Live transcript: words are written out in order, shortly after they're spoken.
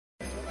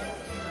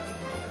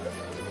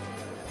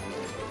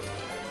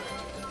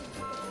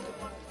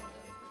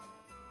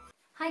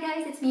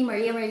guys, it's me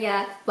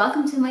Maria.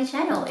 Welcome to my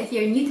channel. If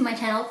you're new to my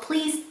channel,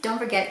 please don't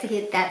forget to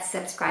hit that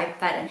subscribe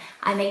button.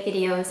 I make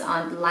videos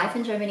on life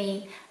in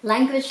Germany,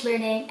 language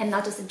learning, and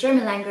not just the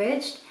German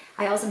language.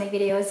 I also make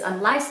videos on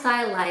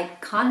lifestyle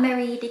like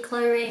KonMari,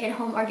 decluttering and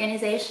home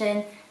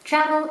organization,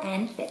 travel,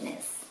 and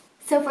fitness.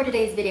 So for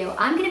today's video,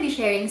 I'm going to be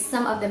sharing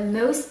some of the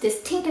most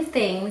distinctive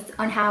things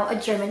on how a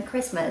German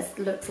Christmas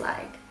looks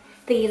like.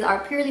 These are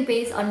purely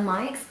based on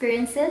my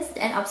experiences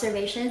and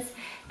observations,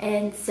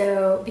 and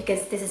so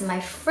because this is my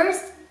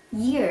first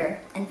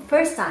year and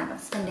first time of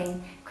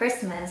spending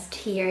Christmas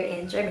here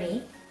in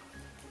Germany,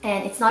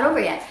 and it's not over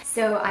yet,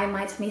 so I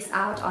might miss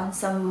out on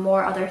some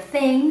more other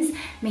things,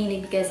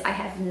 mainly because I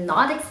have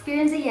not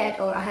experienced it yet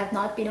or I have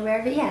not been aware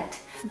of it yet.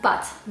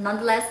 But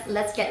nonetheless,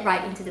 let's get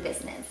right into the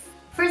business.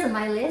 First on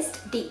my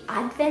list, the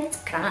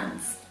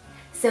Adventskranz.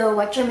 So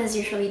what Germans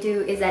usually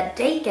do is that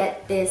they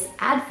get this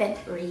Advent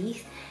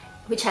wreath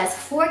which has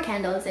 4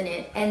 candles in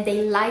it, and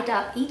they light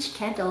up each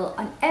candle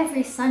on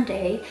every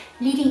Sunday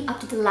leading up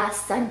to the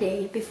last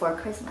Sunday before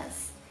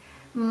Christmas.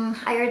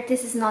 I heard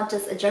this is not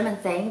just a German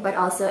thing but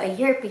also a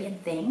European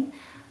thing,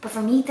 but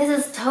for me this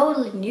is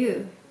totally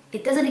new.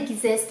 It doesn't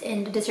exist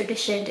in this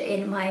tradition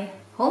in my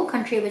home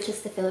country, which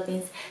is the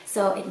Philippines,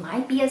 so it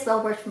might be as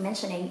well worth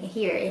mentioning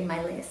here in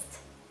my list.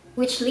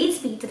 Which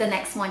leads me to the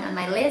next one on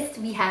my list.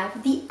 We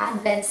have the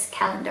Advents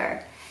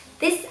calendar.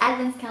 This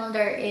Advents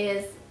calendar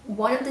is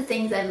one of the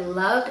things I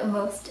loved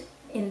most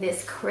in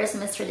this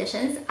Christmas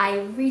traditions. I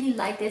really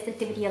like this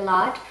activity a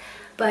lot,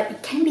 but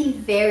it can be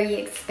very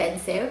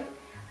expensive.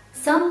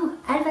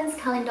 Some Advents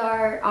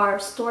calendar are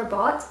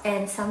store-bought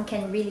and some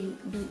can really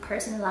be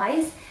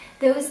personalized.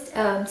 Those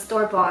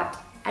store-bought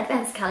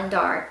Advents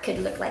calendar could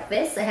look like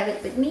this. I have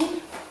it with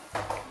me.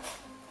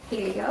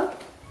 Here you go.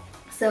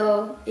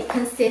 So it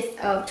consists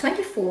of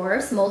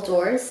 24 small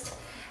doors,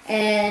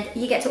 and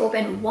you get to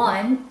open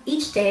one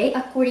each day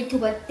according to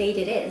what date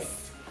it is.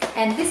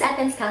 And this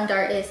Advents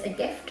calendar is a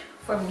gift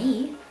for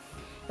me.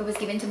 It was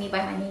given to me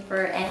by my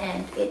neighbor,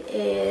 and it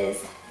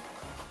is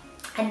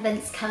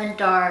Advents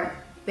calendar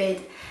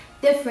with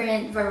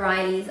different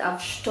varieties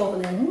of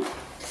Stollen.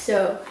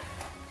 So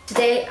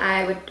today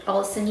I would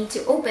also need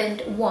to open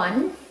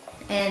one,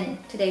 and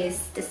today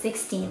is the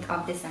 16th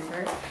of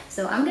December.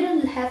 So I'm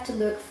gonna have to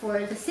look for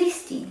the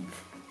 16th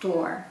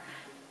door.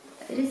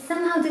 It is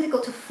somehow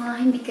difficult to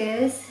find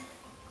because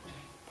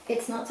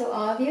it's not so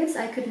obvious.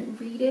 I couldn't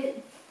read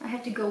it. I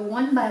have to go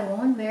one by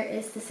one. Where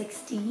is the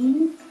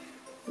 16?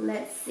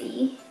 Let's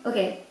see.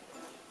 Okay,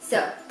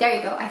 so there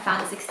you go. I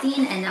found the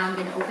 16 and now I'm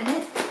gonna open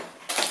it.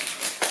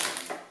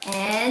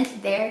 And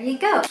there you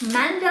go.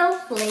 Mandel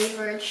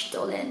flavored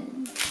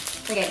Stollen.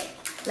 Okay,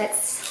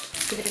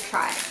 let's give it a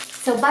try.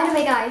 So by the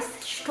way guys,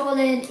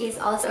 Stollen is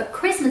also a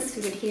Christmas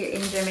food here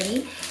in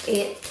Germany.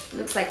 It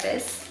looks like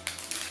this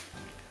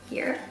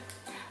here.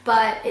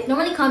 But it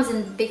normally comes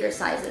in bigger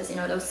sizes, you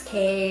know, those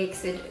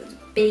cakes with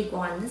big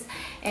ones.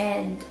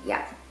 And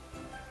yeah,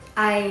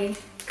 I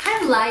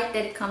kind of like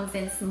that it comes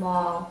in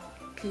small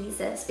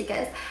pieces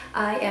because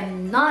I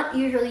am not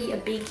usually a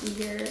big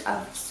eater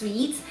of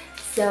sweets.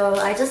 So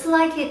I just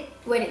like it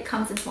when it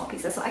comes in small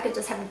pieces, so I could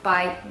just have a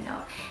bite, you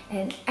know.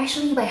 And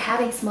actually by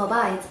having small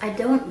bites, I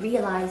don't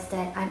realize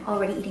that I'm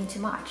already eating too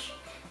much.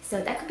 So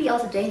that could be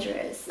also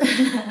dangerous.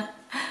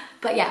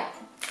 But yeah,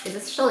 this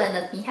is Stollen.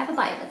 Let me have a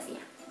bite, let's see.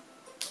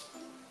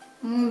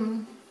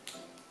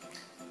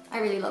 I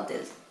really love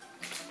this.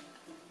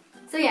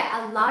 So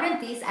yeah, a lot of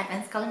these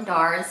Advents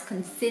calendars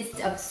consist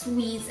of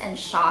sweets and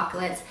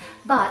chocolates,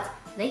 but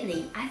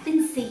lately I've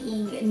been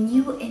seeing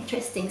new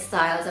interesting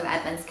styles of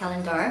Advents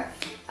calendar.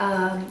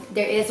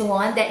 There is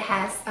one that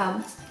has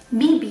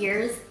mini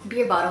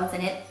beer bottles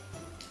in it,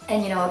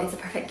 and you know, it's a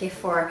perfect gift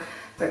for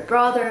your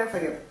brother,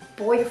 for your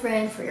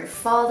boyfriend, for your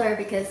father,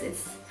 because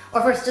it's,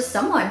 or for just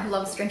someone who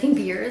loves drinking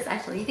beers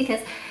actually, because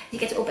you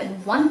get to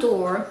open one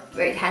door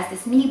where it has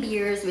this mini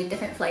beers with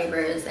different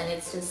flavors, and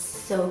it's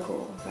just so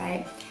cool,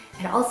 right?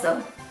 And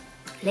also,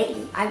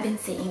 lately I've been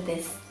seeing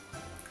this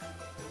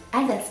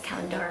Advents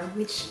calendar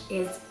which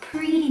is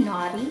pretty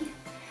naughty.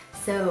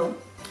 So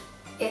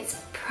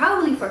it's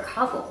probably for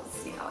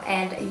couples, you know,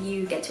 and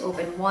you get to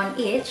open one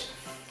each,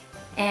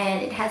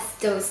 and it has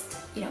those,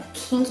 you know,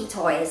 kinky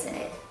toys in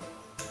it.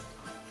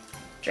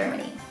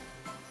 Germany.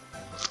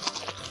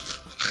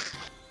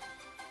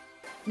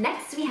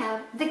 Next we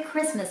have the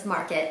Christmas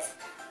markets.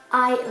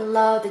 I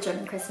love the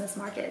German Christmas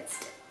markets.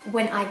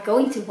 When I go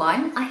into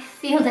one, I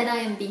feel that I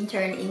am being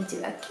turned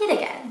into a kid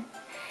again.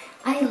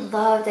 I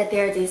love that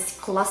there are these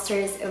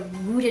clusters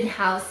of wooden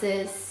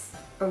houses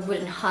or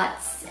wooden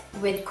huts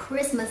with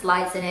Christmas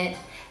lights in it.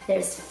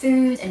 There's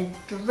food and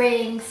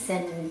drinks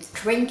and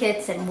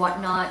trinkets and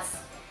whatnots.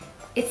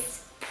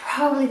 It's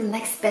probably the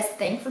next best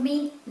thing for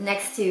me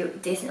next to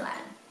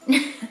Disneyland.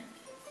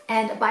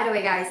 And by the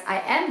way guys, I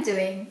am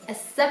doing a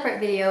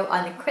separate video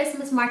on the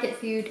Christmas market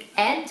food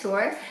and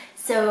tour,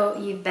 so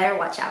you better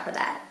watch out for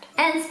that.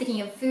 And speaking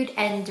of food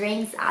and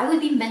drinks, I would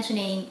be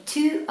mentioning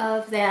 2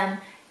 of them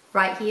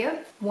right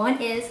here.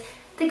 One is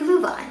the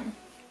Glühwein.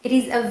 It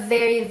is a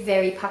very,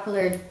 very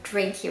popular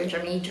drink here in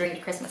Germany during the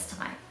Christmas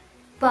time.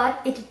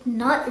 But it did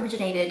not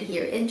originated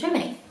here in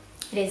Germany.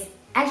 It is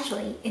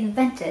actually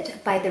invented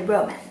by the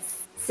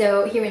Romans.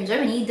 So here in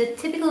Germany, the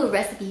typical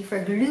recipe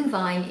for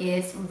Glühwein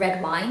is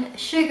red wine,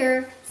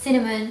 sugar,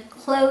 cinnamon,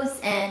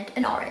 cloves, and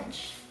an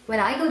orange. When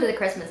I go to the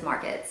Christmas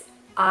markets,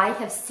 I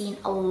have seen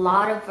a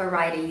lot of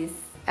varieties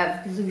of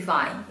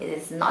Glühwein. It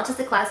is not just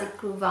the classic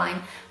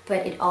Glühwein,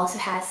 but it also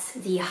has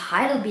the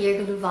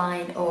Heidelbeer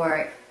Glühwein,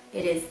 or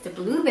it is the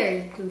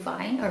blueberry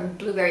Glühwein or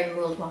blueberry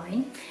mulled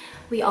wine.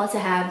 We also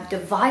have the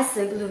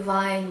Weiße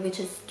Glühwein, which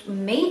is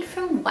made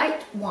from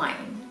white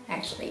wine,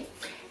 actually.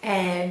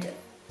 And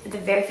the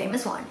very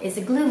famous one is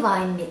a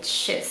Glühwein mit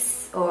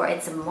Schuss, or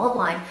it's a mulled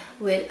wine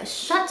with a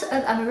shot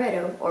of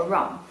amaretto or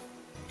rum,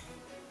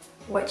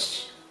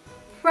 which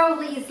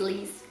probably is the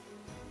least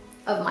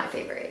of my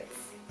favorites.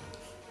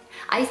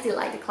 I still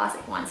like the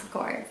classic ones, of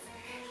course.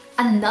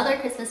 Another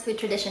Christmas food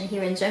tradition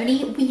here in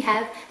Germany, we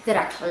have the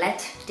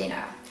raclette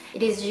dinner.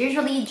 It is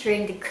usually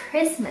during the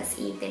Christmas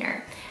Eve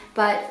dinner,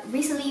 but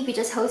recently we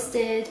just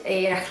hosted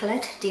a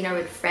raclette dinner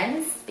with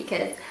friends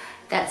because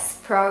that's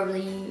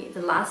probably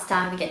the last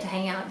time we get to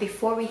hang out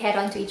before we head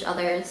on to each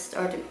other's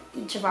or to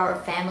each of our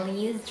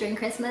families during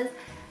Christmas.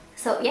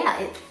 So yeah,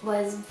 it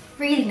was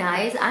really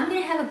nice. I'm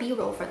gonna have a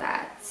B-roll for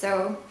that.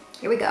 So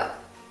here we go.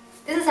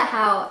 This is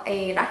how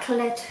a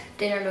raclette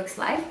dinner looks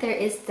like. There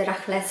is the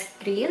raclette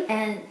grill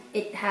and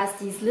it has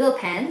these little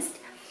pans.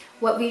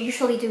 What we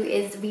usually do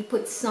is we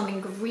put some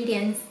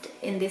ingredients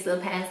in these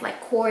little pans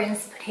like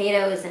corns,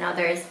 potatoes and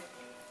others,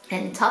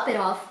 and top it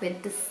off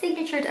with the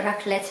signature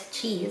raclette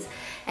cheese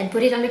and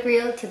put it on the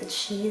grill till the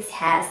cheese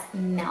has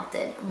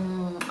melted.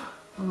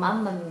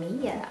 Mamma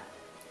mia!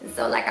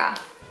 So lecker!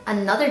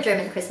 Another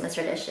German Christmas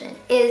tradition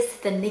is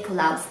the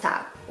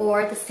Nikolaustag,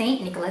 or the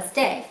Saint Nicholas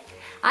Day.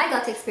 I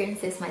got to experience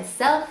this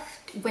myself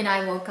when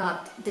I woke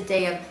up the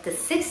day of the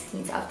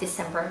 16th of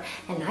December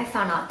and I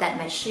found out that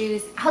my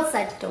shoes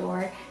outside the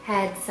door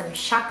had some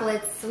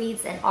chocolate,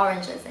 sweets and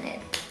oranges in it.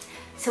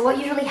 So what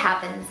usually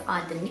happens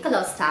on the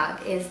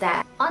Nikolaustag is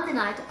that on the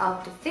night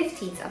of the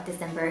 15th of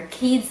December,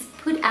 kids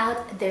put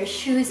out their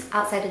shoes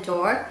outside the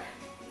door.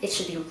 It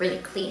should be really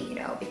clean, you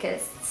know,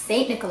 because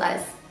Saint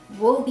Nicholas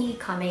will be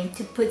coming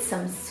to put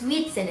some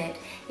sweets in it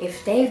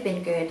if they've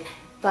been good,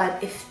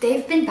 but if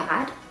they've been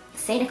bad,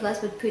 Saint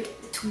Nicholas would put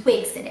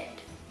twigs in it.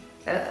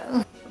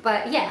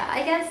 But yeah,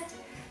 I guess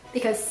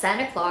because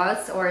Santa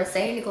Claus or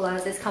Saint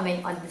Nicholas is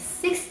coming on the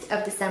 6th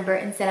of December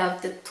instead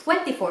of the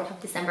 24th of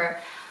December,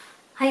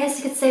 I guess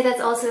you could say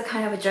that's also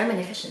kind of a German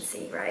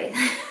efficiency, right?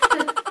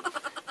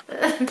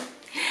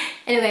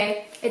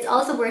 Anyway, it's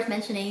also worth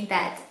mentioning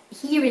that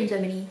here in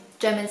Germany,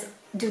 Germans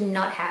do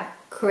not have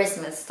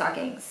Christmas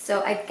stockings.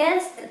 So I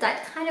guess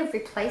that kind of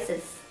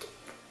replaces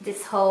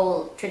this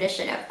whole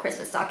tradition of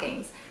Christmas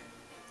stockings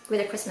with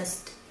the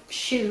Christmas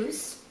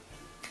shoes.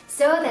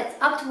 So that's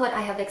up to what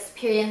I have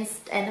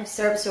experienced and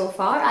observed so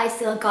far. I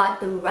still got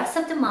the rest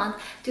of the month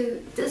to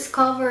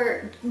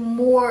discover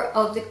more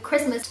of the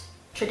Christmas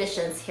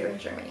traditions here in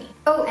Germany.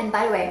 Oh, and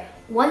by the way,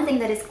 one thing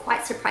that is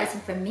quite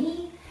surprising for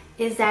me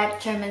is that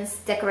Germans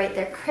decorate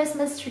their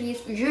Christmas trees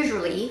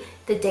usually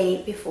the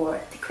day before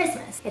the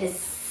Christmas. It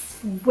is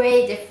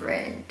way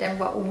different than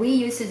what we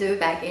used to do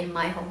back in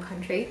my home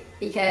country,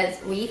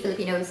 because we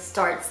Filipinos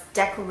start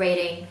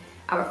decorating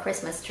our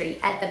Christmas tree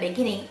at the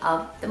beginning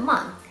of the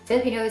month.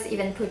 Filipinos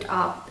even put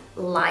up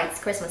lights,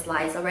 Christmas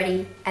lights,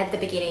 already at the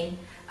beginning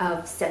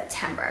of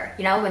September.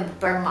 You know, when the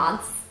burn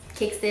month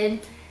kicks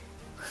in.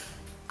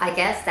 I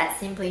guess that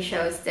simply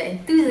shows the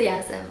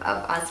enthusiasm of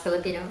us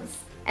Filipinos.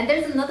 And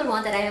there's another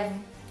one that I have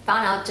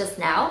found out just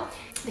now.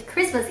 The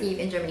Christmas Eve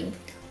in Germany,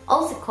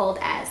 also called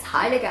as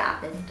Heiliger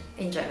Abend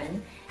in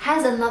German,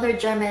 has another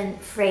German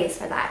phrase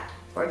for that,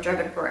 or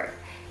German word.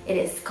 It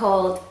is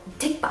called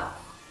Dickbauch.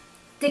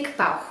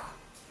 Dickbauch.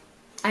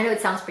 I know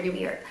it sounds pretty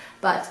weird,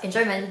 but in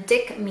German,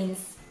 dick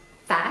means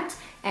fat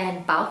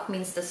and Bauch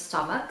means the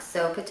stomach.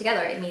 So put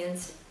together, it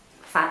means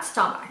fat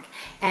stomach.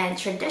 And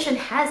tradition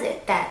has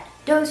it that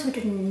those who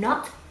do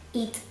not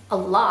eat a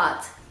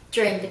lot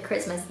during the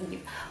Christmas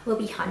Eve will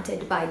be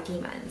hunted by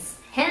demons.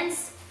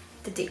 Hence,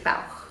 the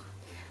Dickbauch.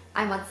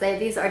 I must say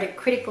these are the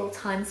critical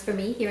times for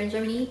me here in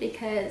Germany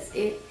because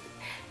it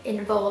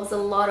involves a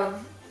lot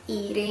of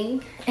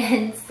eating.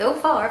 And so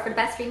far, for the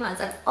past 3 months,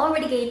 I've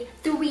already gained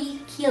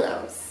 3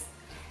 kilos.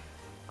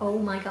 Oh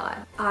my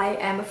god. I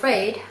am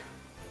afraid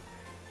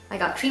I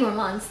got 3 more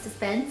months to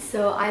spend,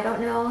 so I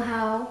don't know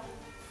how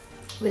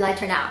will I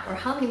turn out or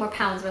how many more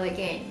pounds will I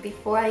gain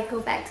before I go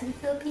back to the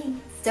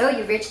Philippines. So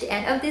you've reached the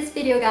end of this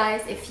video,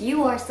 guys. If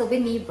you are still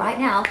with me right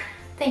now,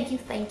 thank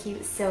you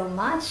so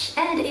much.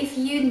 And if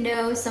you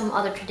know some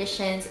other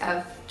traditions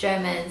of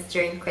Germans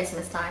during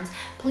Christmas times,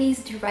 please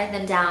do write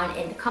them down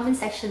in the comment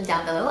section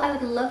down below. I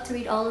would love to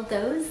read all of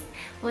those.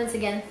 Once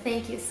again,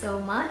 thank you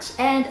so much.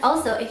 And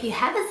also, if you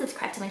haven't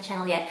subscribed to my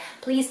channel yet,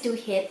 please do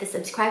hit the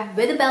subscribe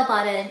with the bell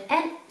button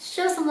and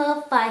show some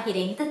love by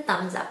hitting the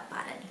thumbs up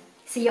button.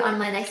 See you on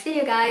my next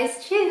video,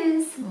 guys.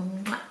 Cheers!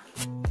 Mwah.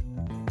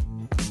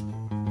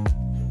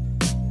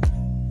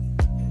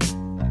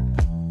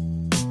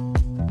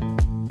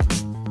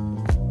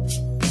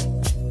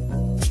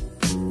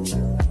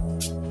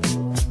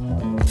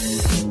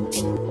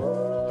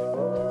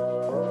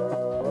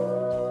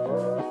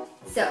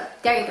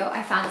 there you go.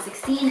 I found a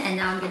 16 and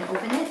now I'm gonna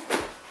open it.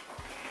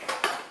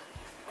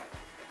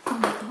 Oh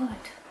my god,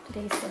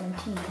 today is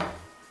 17.